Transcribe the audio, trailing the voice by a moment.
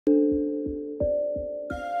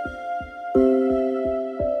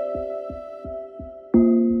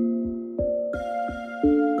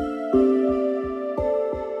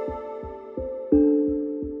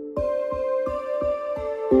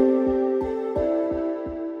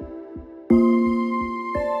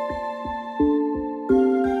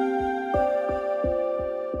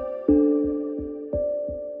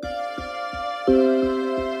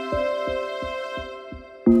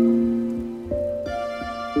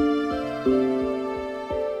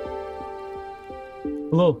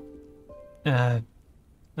Hello.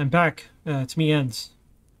 I'm back. It's me, Enz.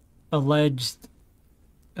 Alleged,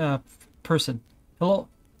 uh, person. Hello.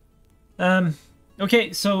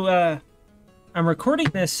 Okay, so, I'm recording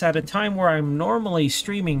this at a time where I'm normally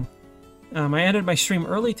streaming. I ended my stream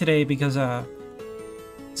early today because,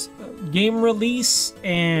 game release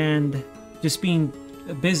and just being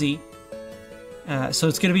busy. So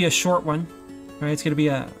it's gonna be a short one, right? It's gonna be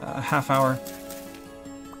a half hour.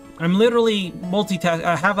 I'm literally multitasking.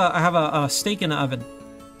 I have a steak in the oven.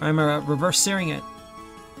 I'm reverse searing it.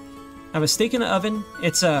 I have a steak in the oven.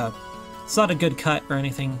 It's not a good cut or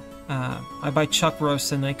anything. I buy chuck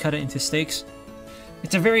roast and I cut it into steaks.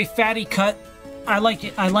 It's a very fatty cut. I like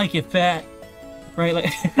it fat, right?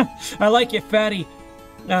 Like I like it fatty.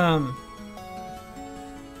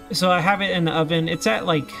 So I have it in the oven. It's at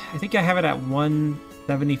I think I have it at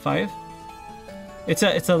 175. It's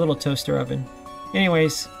a little toaster oven.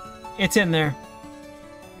 Anyways, it's in there.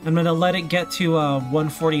 I'm gonna let it get to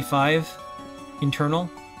 145 internal.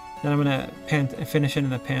 Then I'm gonna finish it in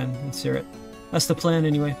the pan and sear it. That's the plan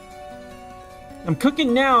anyway. I'm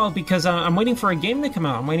cooking now because I'm waiting for a game to come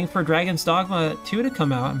out. I'm waiting for Dragon's Dogma 2 to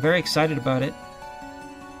come out. I'm very excited about it.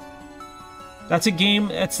 That's a game,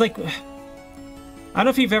 it's like... I don't know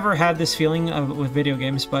if you've ever had this feeling with video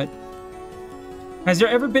games, but... Has there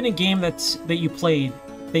ever been a game that you played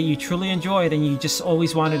that you truly enjoyed and you just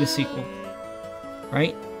always wanted a sequel?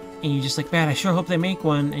 Right? And you're just like, man, I sure hope they make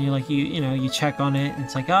one. And you're like, you check on it and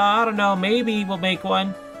it's like, oh, I don't know, maybe we'll make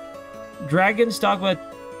one. Dragon's Dogma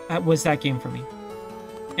was that game for me.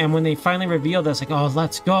 And when they finally revealed it, I was like, oh,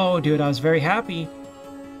 let's go, dude. I was very happy.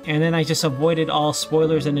 And then I just avoided all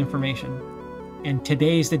spoilers and information. And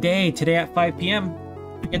today's the day. Today at 5 p.m.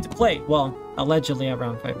 I get to play. Well, allegedly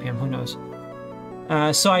around 5 p.m. Who knows?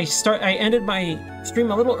 So I ended my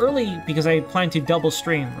stream a little early because I planned to double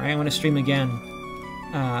stream, right? I want to stream again.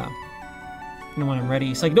 When I'm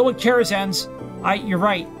ready. It's like, no one cares, Enz. You're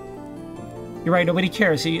right. You're right, nobody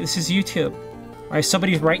cares. See, this is YouTube. Alright,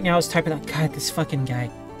 somebody right now is typing out, God, this fucking guy.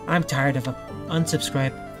 I'm tired of him.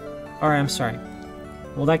 Unsubscribe. Alright, I'm sorry.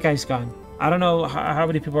 Well, that guy's gone. I don't know how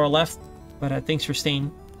many people are left, but thanks for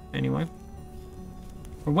staying. Anyway.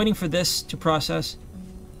 We're waiting for this to process.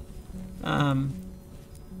 I'm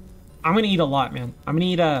gonna eat a lot, man. I'm gonna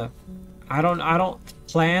eat I don't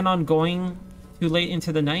plan on going too late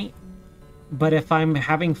into the night, but if I'm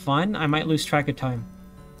having fun, I might lose track of time.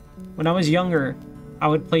 When I was younger, I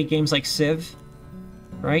would play games like Civ,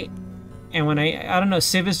 right? And when I don't know,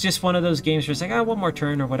 Civ is just one of those games where it's like, one more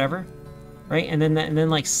turn or whatever, right? And then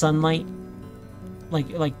like sunlight,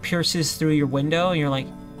 like pierces through your window, and you're like,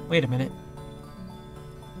 wait a minute,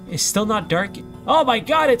 it's still not dark. Oh my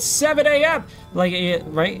God, it's 7 a.m. Like,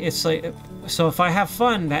 right? It's like, so if I have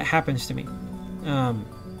fun, that happens to me.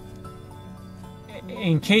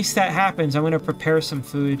 In case that happens, I'm gonna prepare some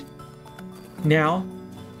food now.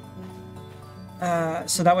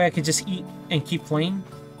 So that way I could just eat and keep playing.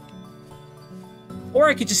 Or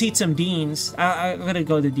I could just eat some Deans. I'm gonna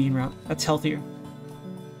go the Dean route. That's healthier.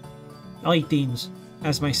 I'll eat Deans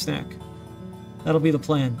as my snack. That'll be the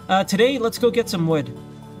plan. Today, let's go get some wood.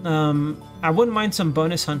 I wouldn't mind some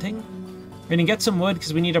bonus hunting. We're gonna get some wood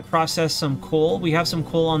because we need to process some coal. We have some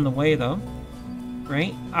coal on the way though.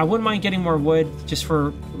 Right? I wouldn't mind getting more wood just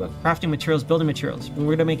for crafting materials, building materials.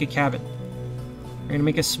 We're gonna make a cabin. We're gonna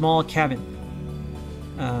make a small cabin.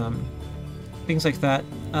 Things like that.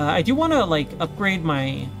 I do want to upgrade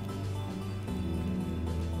my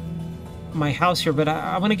house here, but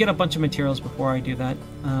I want to get a bunch of materials before I do that.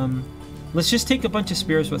 Let's just take a bunch of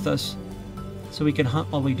spears with us so we can hunt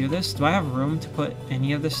while we do this. Do I have room to put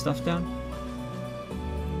any of this stuff down?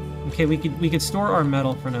 Okay, we could store our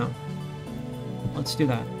metal for now. Let's do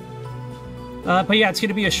that. But yeah, it's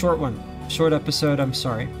gonna be a short one, short episode. I'm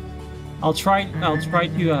sorry. I'll try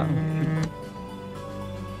to.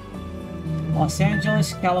 Los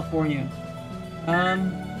Angeles, California.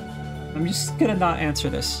 I'm just gonna not answer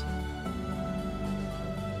this.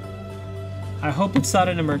 I hope it's not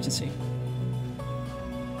an emergency.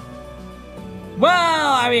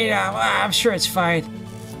 Well, I mean, I'm sure it's fine.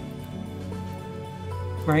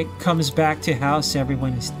 Right? Comes back to house,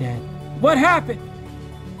 everyone is dead. What happened?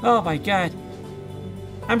 Oh my God.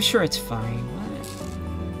 I'm sure it's fine.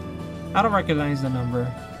 I don't recognize the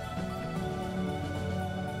number.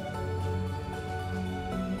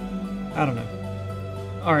 I don't know.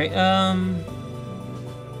 Alright,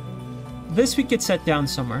 this we could set down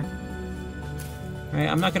somewhere. Right,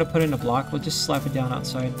 I'm not gonna put it in a block, we'll just slap it down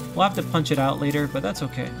outside. We'll have to punch it out later, but that's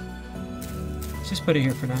okay. Let's just put it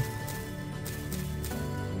here for now.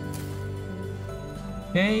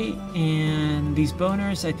 Okay, and these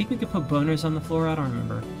boners, I think we could put boners on the floor. I don't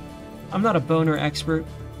remember. I'm not a boner expert.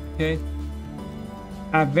 Okay.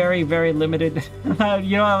 I have very, very limited. You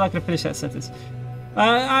know, I'm not gonna finish that sentence.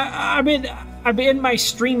 I'm in my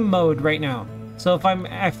stream mode right now. So if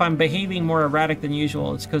I'm behaving more erratic than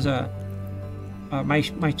usual, it's because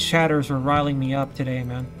my chatters were riling me up today,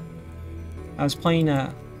 man. I was playing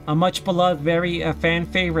a much beloved, very fan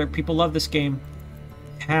favorite. People love this game.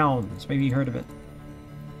 Towns. Maybe you heard of it.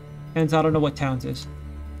 Hence, I don't know what Towns is.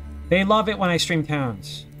 They love it when I stream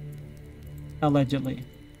Towns. Allegedly.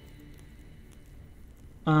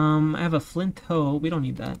 I have a flint hoe. We don't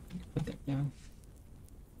need that. Put that down.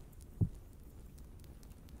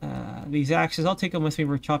 These axes, I'll take them with me.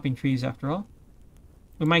 We're chopping trees after all.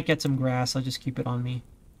 We might get some grass. I'll just keep it on me.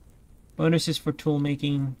 Bonuses for tool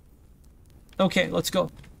making. Okay, let's go.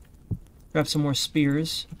 Grab some more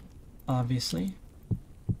spears, obviously.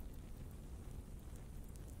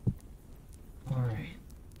 Alright.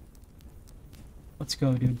 Let's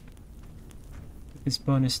go, dude. This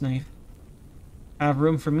bonus knife. I have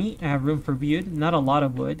room for meat. I have room for wood. Not a lot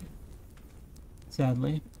of wood.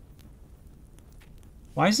 Sadly.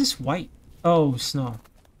 Why is this white? Oh, snow.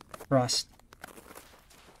 Frost.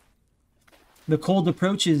 The cold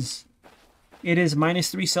approaches. It is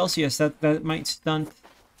 -3 Celsius. That might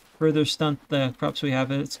further stunt the crops we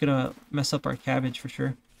have. It's gonna mess up our cabbage for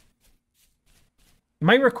sure. Am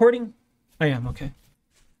I recording? I am, okay.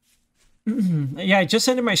 Yeah, I just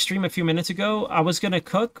ended my stream a few minutes ago. I was gonna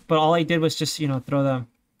cook, but all I did was just, you know, throw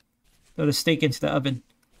the steak into the oven.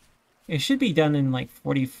 It should be done in like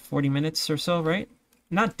 40 minutes or so, right?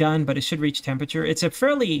 Not done, but it should reach temperature. It's a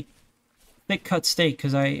fairly thick cut steak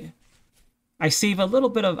because I save a little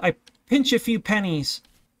bit of... I pinch a few pennies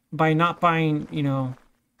by not buying, you know...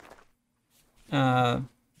 I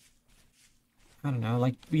don't know,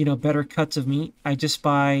 like, you know, better cuts of meat. I just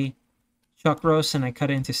buy chuck roast and I cut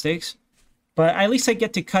it into steaks. But at least I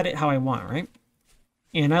get to cut it how I want, right?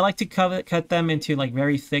 And I like to cut them into like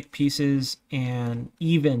very thick pieces and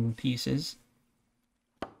even pieces.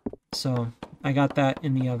 So I got that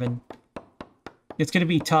in the oven. It's gonna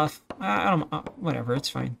be tough. I don't whatever, it's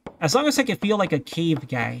fine. As long as I can feel like a cave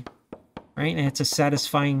guy, right? And it's a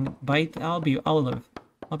satisfying bite, I'll live.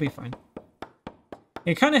 I'll be fine.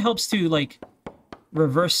 It kind of helps to like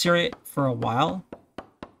reverse sear it for a while,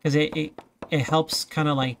 because it helps kind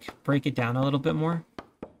of like break it down a little bit more,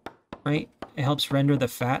 right? It helps render the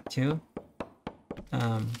fat too.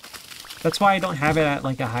 That's why I don't have it at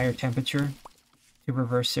like a higher temperature to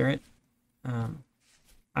reverse sear it.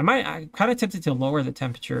 I'm kind of tempted to lower the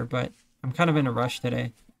temperature, but I'm kind of in a rush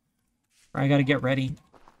today. I got to get ready.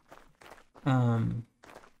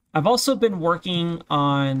 I've also been working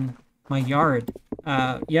on my yard.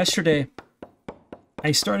 Yesterday,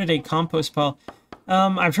 I started a compost pile.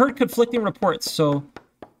 I've heard conflicting reports, so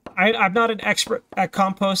I'm not an expert at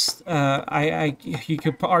compost. You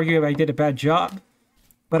could argue I did a bad job,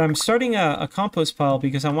 but I'm starting a compost pile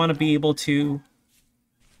because I want to be able to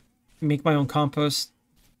make my own compost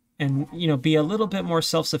and, you know, be a little bit more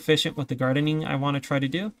self-sufficient with the gardening I want to try to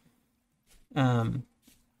do. The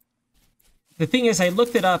thing is, I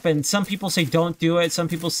looked it up, and some people say don't do it. Some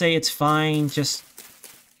people say it's fine, just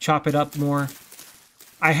chop it up more.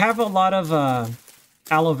 I have a lot of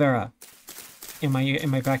aloe vera in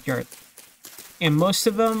my backyard, and most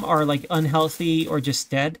of them are like unhealthy or just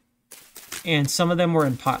dead, and some of them were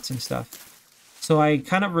in pots and stuff. So I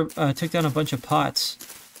kind of took down a bunch of pots,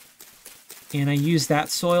 and I used that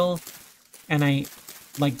soil, and I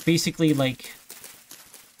like basically like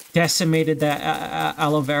decimated that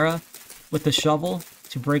aloe vera with the shovel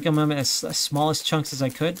to break them as small as chunks as I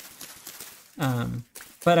could.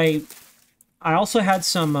 But I also had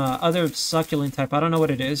some other succulent type. I don't know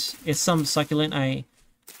what it is. It's some succulent I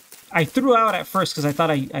threw out at first because I thought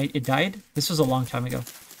it died. This was a long time ago.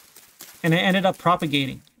 And it ended up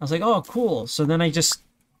propagating. I was like, oh, cool. So then I just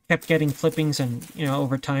kept getting clippings and, you know,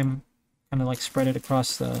 over time kind of like spread it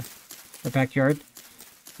across the backyard.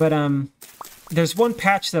 But there's one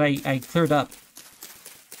patch that I cleared up.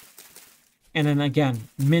 And then again,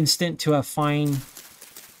 minced it to a fine...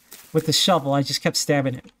 With the shovel, I just kept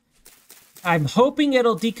stabbing it. I'm hoping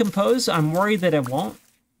it'll decompose. I'm worried that it won't.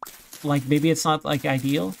 Like, maybe it's not, like,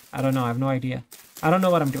 ideal. I don't know. I have no idea. I don't know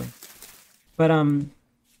what I'm doing. But,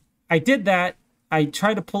 I did that. I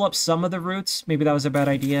tried to pull up some of the roots. Maybe that was a bad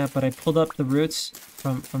idea, but I pulled up the roots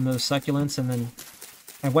from those succulents, and then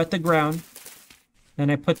I wet the ground. Then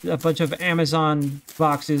I put a bunch of Amazon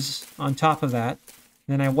boxes on top of that.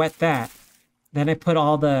 Then I wet that. Then I put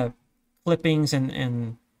all the clippings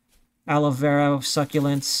and aloe vera,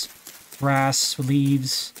 succulents, grass,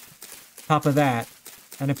 leaves, top of that.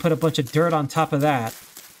 And I put a bunch of dirt on top of that.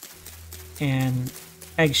 And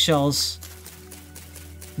eggshells.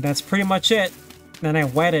 That's pretty much it. Then I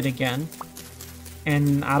wet it again.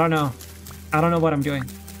 And I don't know. I don't know what I'm doing.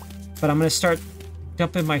 But I'm going to start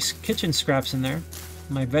dumping my kitchen scraps in there.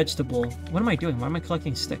 My vegetable. What am I doing? Why am I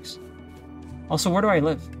collecting sticks? Also, where do I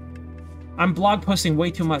live? I'm blog posting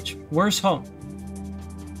way too much. Where's home?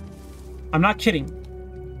 I'm not kidding.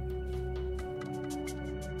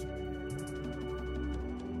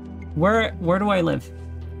 Where do I live?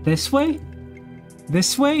 This way?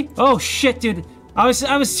 This way? Oh shit, dude. I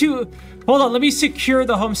was too... Hold on, let me secure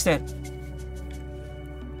the homestead.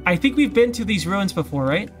 I think we've been to these ruins before,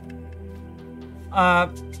 right?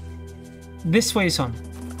 This way's home.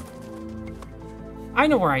 I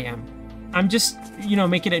know where I am. I'm just, you know,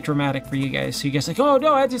 making it dramatic for you guys. So you guys are like, oh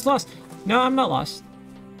no, I just lost. No, I'm not lost.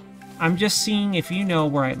 I'm just seeing if you know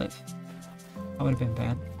where I live. That would have been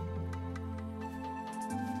bad.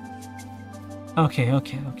 Okay.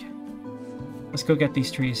 Let's go get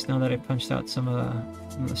these trees now that I punched out some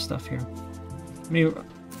of the stuff here.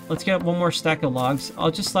 Let's get one more stack of logs. I'll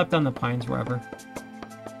just slap down the pines wherever.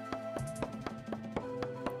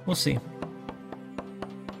 We'll see.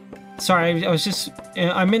 Sorry,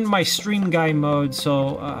 I'm in my stream guy mode,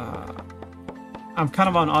 so I'm kind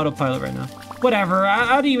of on autopilot right now. Whatever,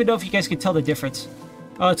 I don't even know if you guys can tell the difference.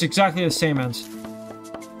 Oh, it's exactly the same, Ens.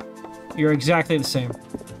 You're exactly the same.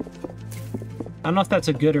 I don't know if that's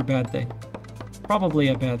a good or bad thing. Probably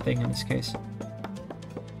a bad thing in this case.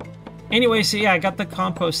 Anyway, so yeah, I got the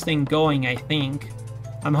compost thing going, I think.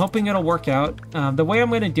 I'm hoping it'll work out. The way I'm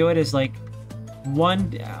going to do it is like,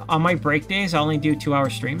 on my break days, I only do 2-hour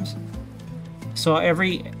streams. So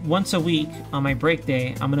once a week on my break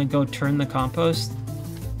day, I'm going to go turn the compost.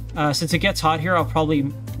 Since it gets hot here, I'll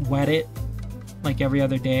probably wet it like every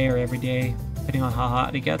other day or every day, depending on how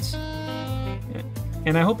hot it gets.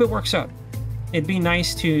 And I hope it works out. It'd be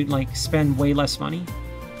nice to like spend way less money.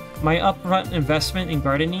 My upfront investment in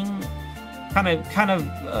gardening kind of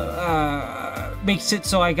makes it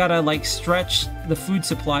so I gotta like stretch the food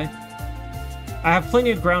supply. I have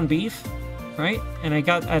plenty of ground beef, right? And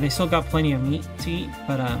I still got plenty of meat to eat,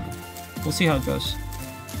 but we'll see how it goes.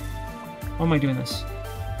 Why am I doing this?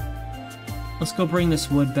 Let's go bring this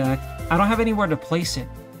wood back. I don't have anywhere to place it.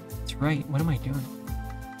 That's right. What am I doing?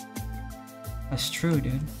 That's true,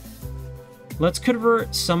 dude. Let's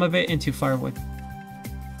convert some of it into firewood.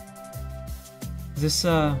 Is this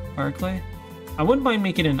fire clay? I wouldn't mind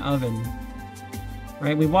making an oven.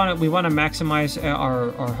 Right? We want to maximize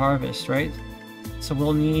our harvest, right? So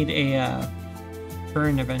we'll need a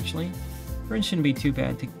fern eventually. Fern shouldn't be too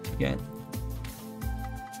bad to get.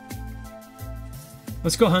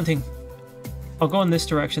 Let's go hunting. I'll go in this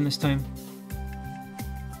direction this time.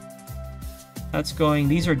 That's going.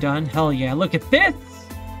 These are done. Hell yeah. Look at this!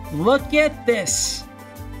 Look at this!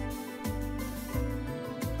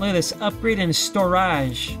 Look at this upgrade in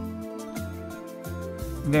storage.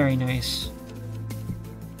 Very nice.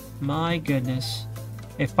 My goodness.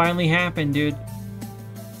 It finally happened, dude.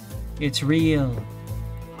 It's real.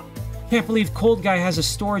 Can't believe Cold Guy has a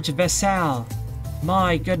storage vessel.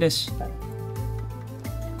 My goodness.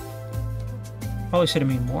 Probably should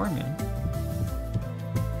have made more, man.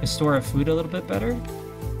 I store our food a little bit better.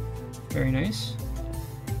 Very nice.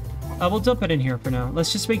 We'll dump it in here for now.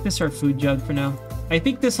 Let's just make this our food jug for now. I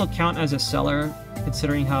think this will count as a cellar,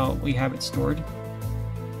 considering how we have it stored.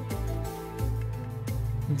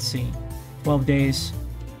 Let's see. 12 days.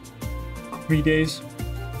 3 days.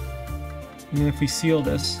 And then if we seal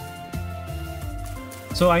this.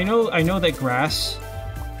 So I know that grass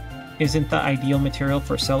isn't the ideal material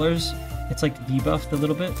for cellars. It's like debuffed a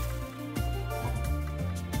little bit.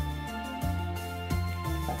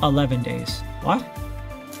 11 days. What?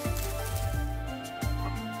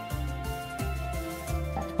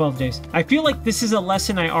 12 days. I feel like this is a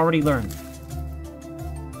lesson I already learned.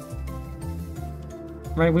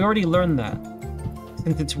 Right? We already learned that.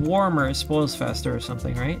 Since it's warmer, it spoils faster or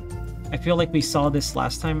something, right? I feel like we saw this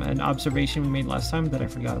last time, an observation we made last time that I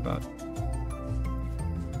forgot about.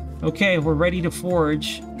 Okay, we're ready to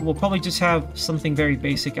forge. We'll probably just have something very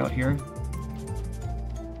basic out here.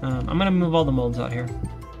 I'm gonna move all the molds out here,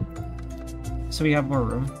 so we have more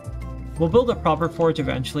room. We'll build a proper forge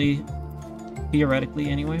eventually, theoretically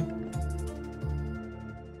anyway.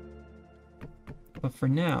 But for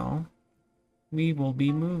now, we will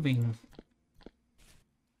be moving.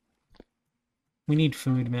 We need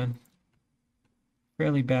food, man.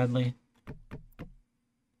 Fairly badly.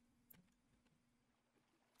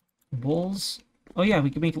 Bowls. Oh yeah, we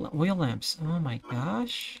can make oil lamps. Oh my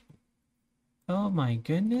gosh. Oh my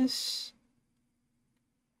goodness.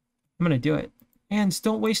 I'm gonna do it. Hands,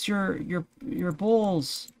 don't waste your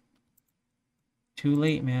bowls. Too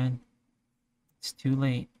late, man. It's too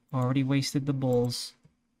late. Already wasted the bowls.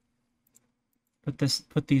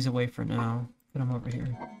 Put these away for now. Put them over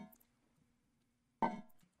here.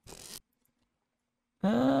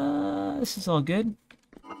 This is all good.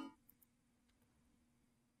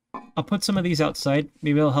 I'll put some of these outside.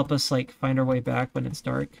 Maybe it'll help us, like, find our way back when it's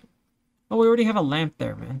dark. Oh, we already have a lamp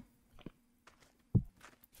there, man.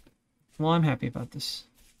 Well, I'm happy about this.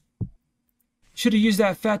 Should have used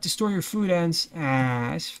that fat to store your food, ends.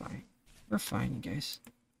 Ah, it's fine. We're fine, you guys.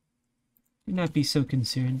 Do not be so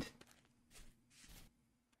concerned.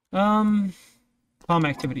 Palm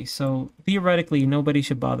activity. So, theoretically, nobody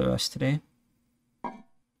should bother us today.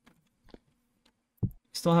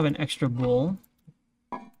 Still have an extra bowl.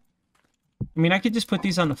 I mean, I could just put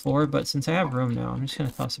these on the floor, but since I have room now, I'm just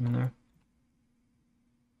gonna toss them in there.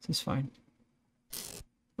 This is fine.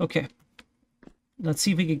 Okay. Let's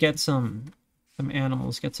see if we could get some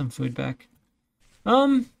animals, get some food back.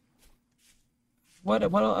 What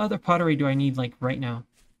other pottery do I need, like, right now?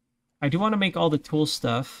 I do want to make all the tool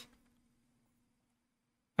stuff.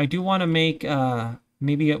 I do want to make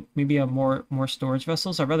maybe a more storage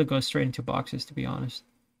vessels. I'd rather go straight into boxes, to be honest.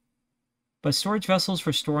 But storage vessels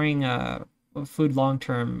for storing food long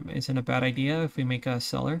term isn't a bad idea if we make a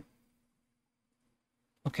cellar.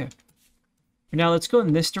 Okay. Now let's go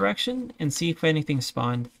in this direction and see if anything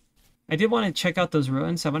spawned. I did want to check out those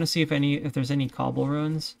ruins. I want to see if there's any cobble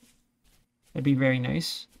ruins. That'd be very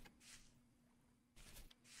nice.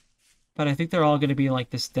 But I think they're all going to be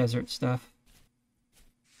like this desert stuff.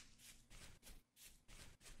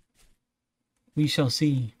 We shall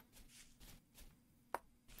see.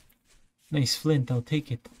 Nice flint, I'll take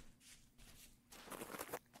it.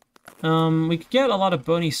 We could get a lot of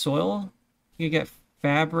bony soil. You could get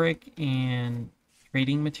fabric and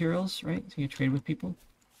trading materials, right? So you can trade with people.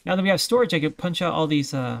 Now that we have storage, I could punch out all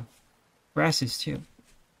these grasses too.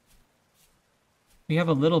 We have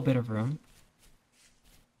a little bit of room.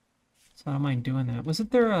 So I don't mind doing that.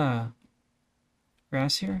 Wasn't there a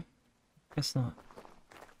grass here? Guess not.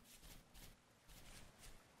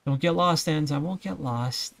 Don't get lost, Ends. I won't get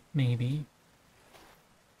lost. Maybe.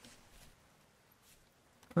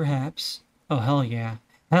 Perhaps. Oh, hell yeah.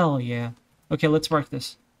 Hell yeah. Okay, let's mark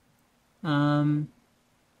this.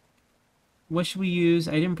 What should we use?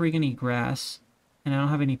 I didn't bring any grass, and I don't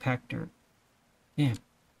have any packed dirt. Damn.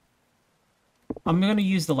 I'm going to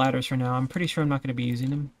use the ladders for now. I'm pretty sure I'm not going to be using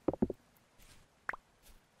them.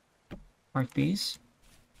 Mark these.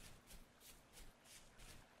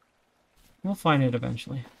 We'll find it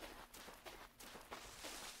eventually.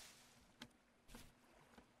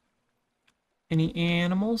 Any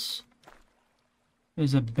animals?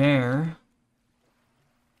 There's a bear.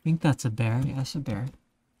 I think that's a bear. Yes, a bear.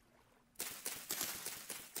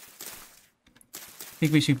 I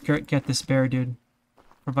think we should get this bear, dude.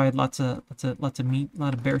 Provide lots of meat, a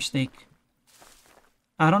lot of bear steak.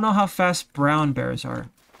 I don't know how fast brown bears are.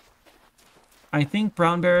 I think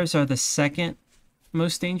brown bears are the second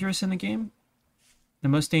most dangerous in the game. The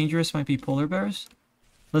most dangerous might be polar bears.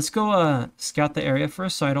 Let's go scout the area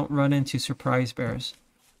first so I don't run into surprise bears.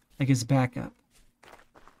 Like his backup.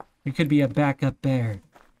 It could be a backup bear.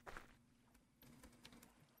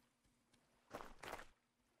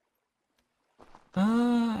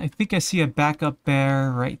 I think I see a backup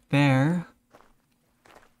bear right there.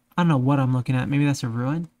 I don't know what I'm looking at. Maybe that's a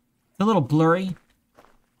ruin. It's a little blurry.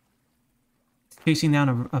 It's chasing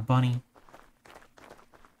down a bunny.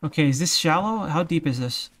 Okay, is this shallow? How deep is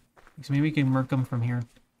this? Because maybe we can murk him from here.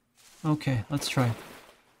 Okay, let's try.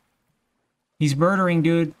 He's murdering,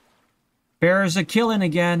 dude. Bears are killing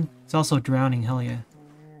again. It's also drowning, hell yeah.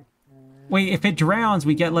 Wait, if it drowns,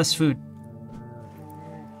 we get less food.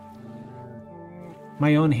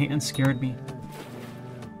 My own hand scared me.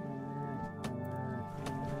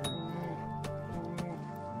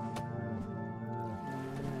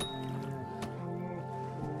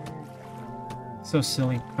 So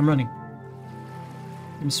silly. I'm running.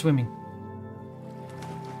 I'm swimming.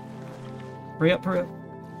 Hurry up, hurry up.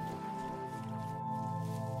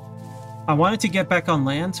 I wanted to get back on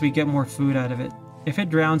land so we get more food out of it. If it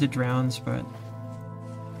drowns, but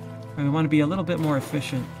I want to be a little bit more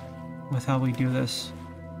efficient with how we do this.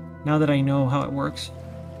 Now that I know how it works.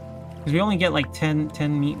 Because we only get like 10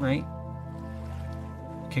 meat, right?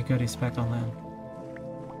 Okay, good, he's back on land.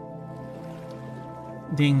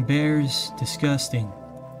 Dang, bears, disgusting.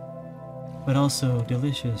 But also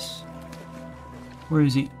delicious. Where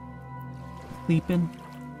is he? Sleeping?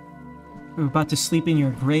 We're about to sleep in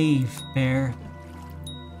your grave, bear.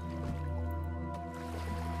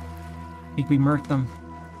 I think we murked them.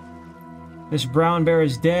 This brown bear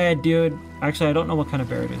is dead, dude. Actually, I don't know what kind of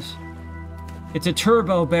bear it is. It's a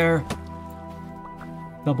turbo bear.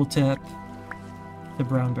 Double tap. The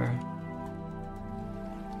brown bear.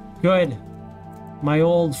 Good. My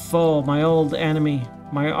old foe, my old enemy,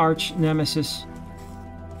 my arch nemesis.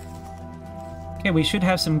 Okay, we should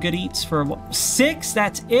have some good eats for 6?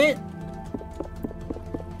 That's it?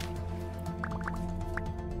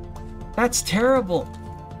 That's terrible.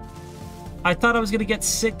 I thought I was gonna get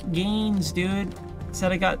sick gains, dude.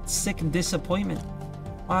 Instead I got sick disappointment.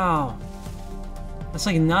 Wow. That's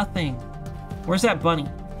like nothing. Where's that bunny?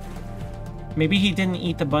 Maybe he didn't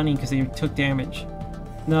eat the bunny because they took damage.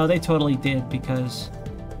 No, they totally did because...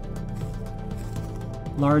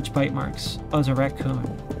 large bite marks. Oh, it's a raccoon.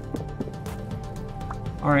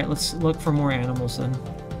 Alright, let's look for more animals then.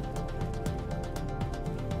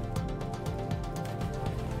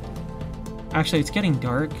 Actually, it's getting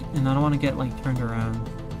dark, and I don't want to get, like, turned around.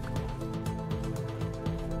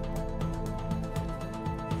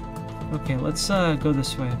 Okay, let's go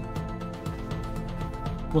this way.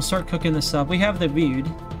 We'll start cooking this up. We have the food.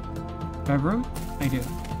 Do I have room? I do.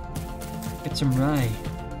 Get some rye.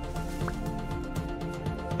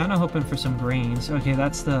 Kinda hoping for some grains. Okay,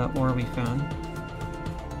 that's the ore we found.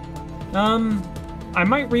 I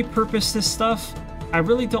might repurpose this stuff. I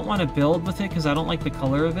really don't want to build with it because I don't like the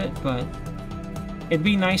color of it, but it'd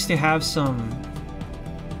be nice to have some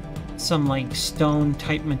like stone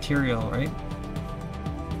type material, right?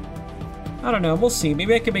 I don't know, we'll see.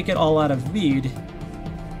 Maybe I can make it all out of wood.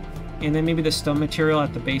 And then maybe the stone material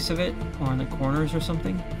at the base of it, or in the corners or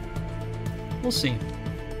something. We'll see.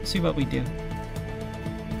 We'll see what we do.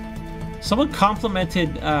 Someone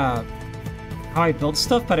complimented how I build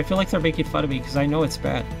stuff, but I feel like they're making fun of me because I know it's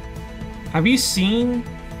bad. Have you seen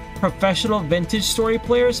professional vintage story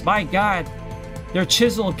players? My god, they're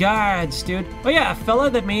chisel gods, dude. Oh yeah, a fella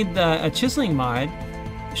that made a chiseling mod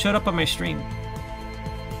showed up on my stream.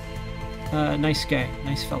 Nice guy,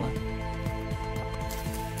 nice fella.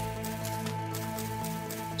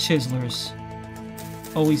 Chiselers.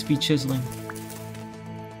 Always be chiseling.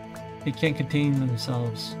 They can't contain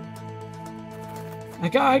themselves. I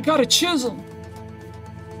got a chisel!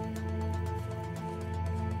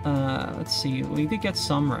 Let's see. We did get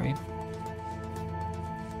some right.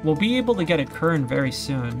 We'll be able to get a kern very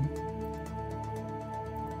soon.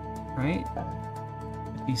 Right?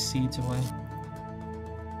 Put these seeds away.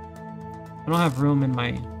 I don't have room in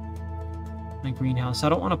my greenhouse. I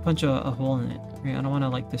don't want to punch a hole in it. Right? I don't want to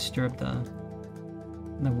like disturb the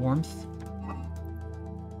warmth.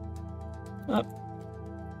 Oh.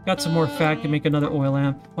 Got some more fat to make another oil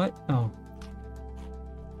lamp. What? Oh.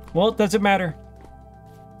 Well, it doesn't matter.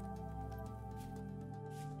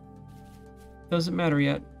 Doesn't matter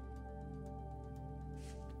yet.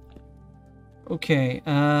 Okay,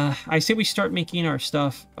 I say we start making our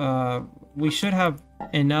stuff. We should have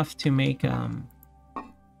enough to make, I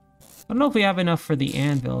don't know if we have enough for the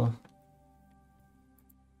anvil.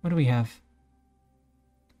 What do we have?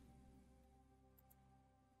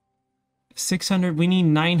 600, we need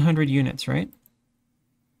 900 units, right?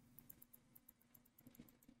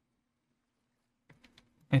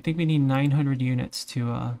 I think we need 900 units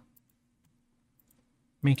to,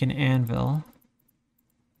 make an anvil.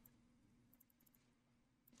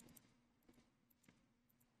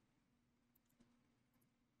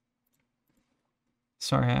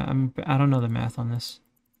 Sorry, I don't know the math on this.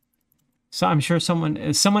 So I'm sure someone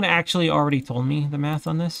actually already told me the math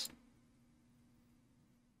on this.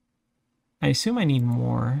 I assume I need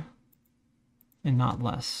more and not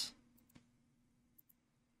less.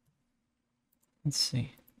 Let's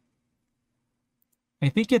see. I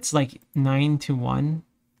think it's like 9 to 1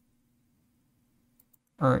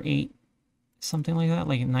 or 8, something like that.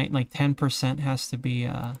 Like 10% has to be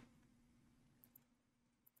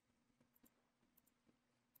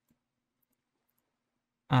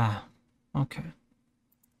okay.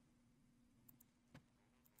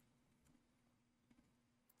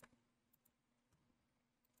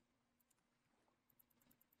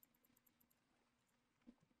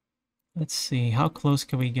 Let's see, how close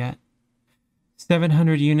can we get?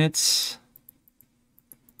 700 units.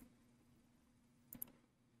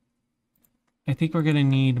 I think we're gonna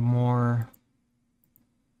need more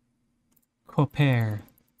copper.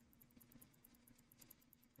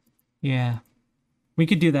 Yeah, we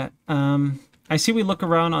could do that. I see we look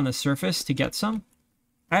around on the surface to get some.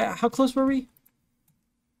 How close were we?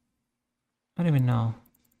 I don't even know.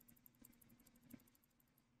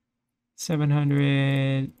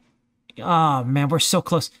 700. Oh man, we're so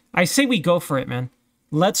close. I say we go for it, man.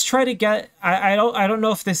 Let's try to get. I don't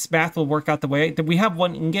know if this math will work out the way that we have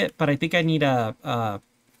one ingot, but I think I need a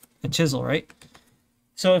a chisel, right?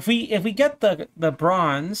 So if we get the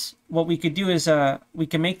bronze, what we could do is we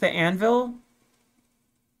can make the anvil.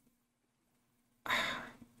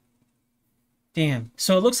 Damn.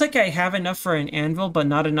 So it looks like I have enough for an anvil, but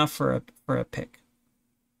not enough for a pick.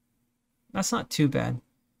 That's not too bad.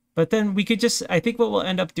 But then we could just, I think what we'll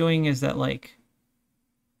end up doing is that, like,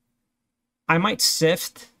 I might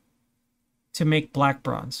sift to make black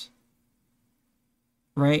bronze.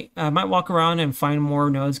 Right? I might walk around and find more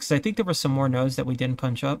nodes, because I think there were some more nodes that we didn't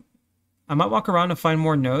punch up. I might walk around and find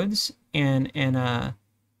more nodes and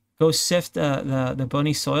go sift the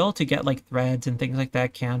bony soil to get, like, threads and things like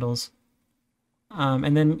that, candles.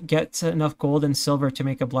 And then get enough gold and silver to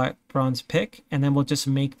make a black bronze pick, and then we'll just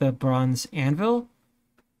make the bronze anvil.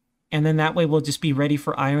 And then that way we'll just be ready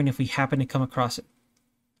for iron if we happen to come across it.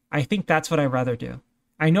 I think that's what I'd rather do.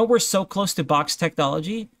 I know we're so close to box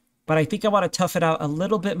technology, but I think I want to tough it out a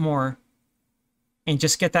little bit more and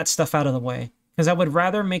just get that stuff out of the way. Because I would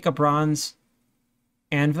rather make a bronze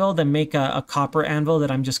anvil than make a copper anvil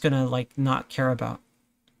that I'm just going to, like, not care about.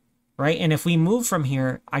 Right? And if we move from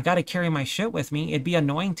here, I got to carry my shit with me. It'd be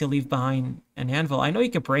annoying to leave behind an anvil. I know you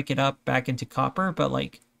could break it up back into copper, but,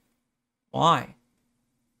 like, why?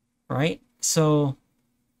 Right? So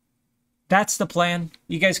that's the plan.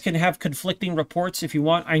 You guys can have conflicting reports if you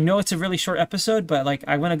want. I know it's a really short episode, but, like,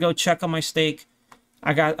 I want to go check on my steak.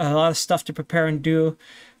 I got a lot of stuff to prepare and do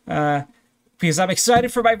because I'm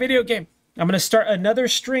excited for my video game. I'm going to start another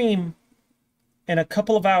stream in a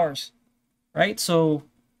couple of hours, right? So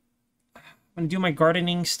I'm going to do my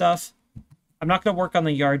gardening stuff. I'm not going to work on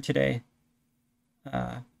the yard today.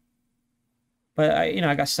 But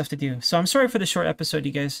I got stuff to do. So I'm sorry for the short episode,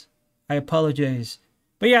 you guys. I apologize.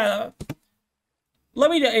 But yeah,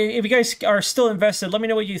 let me know if you guys are still invested. Let me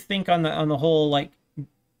know what you think on the whole, like,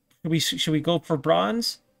 should we go for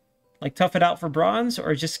bronze? Like, tough it out for bronze,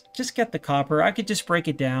 or just get the copper? I could just break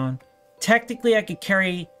it down. Technically, I could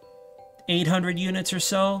carry 800 units or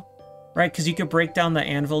so, right? Because you could break down the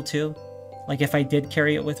anvil too. Like, if I did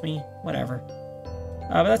carry it with me, whatever.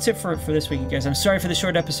 But that's it for this week, you guys. I'm sorry for the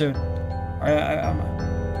short episode.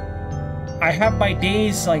 I have my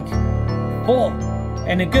days, like, full,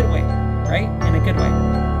 in a good way, right? In a good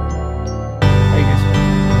way.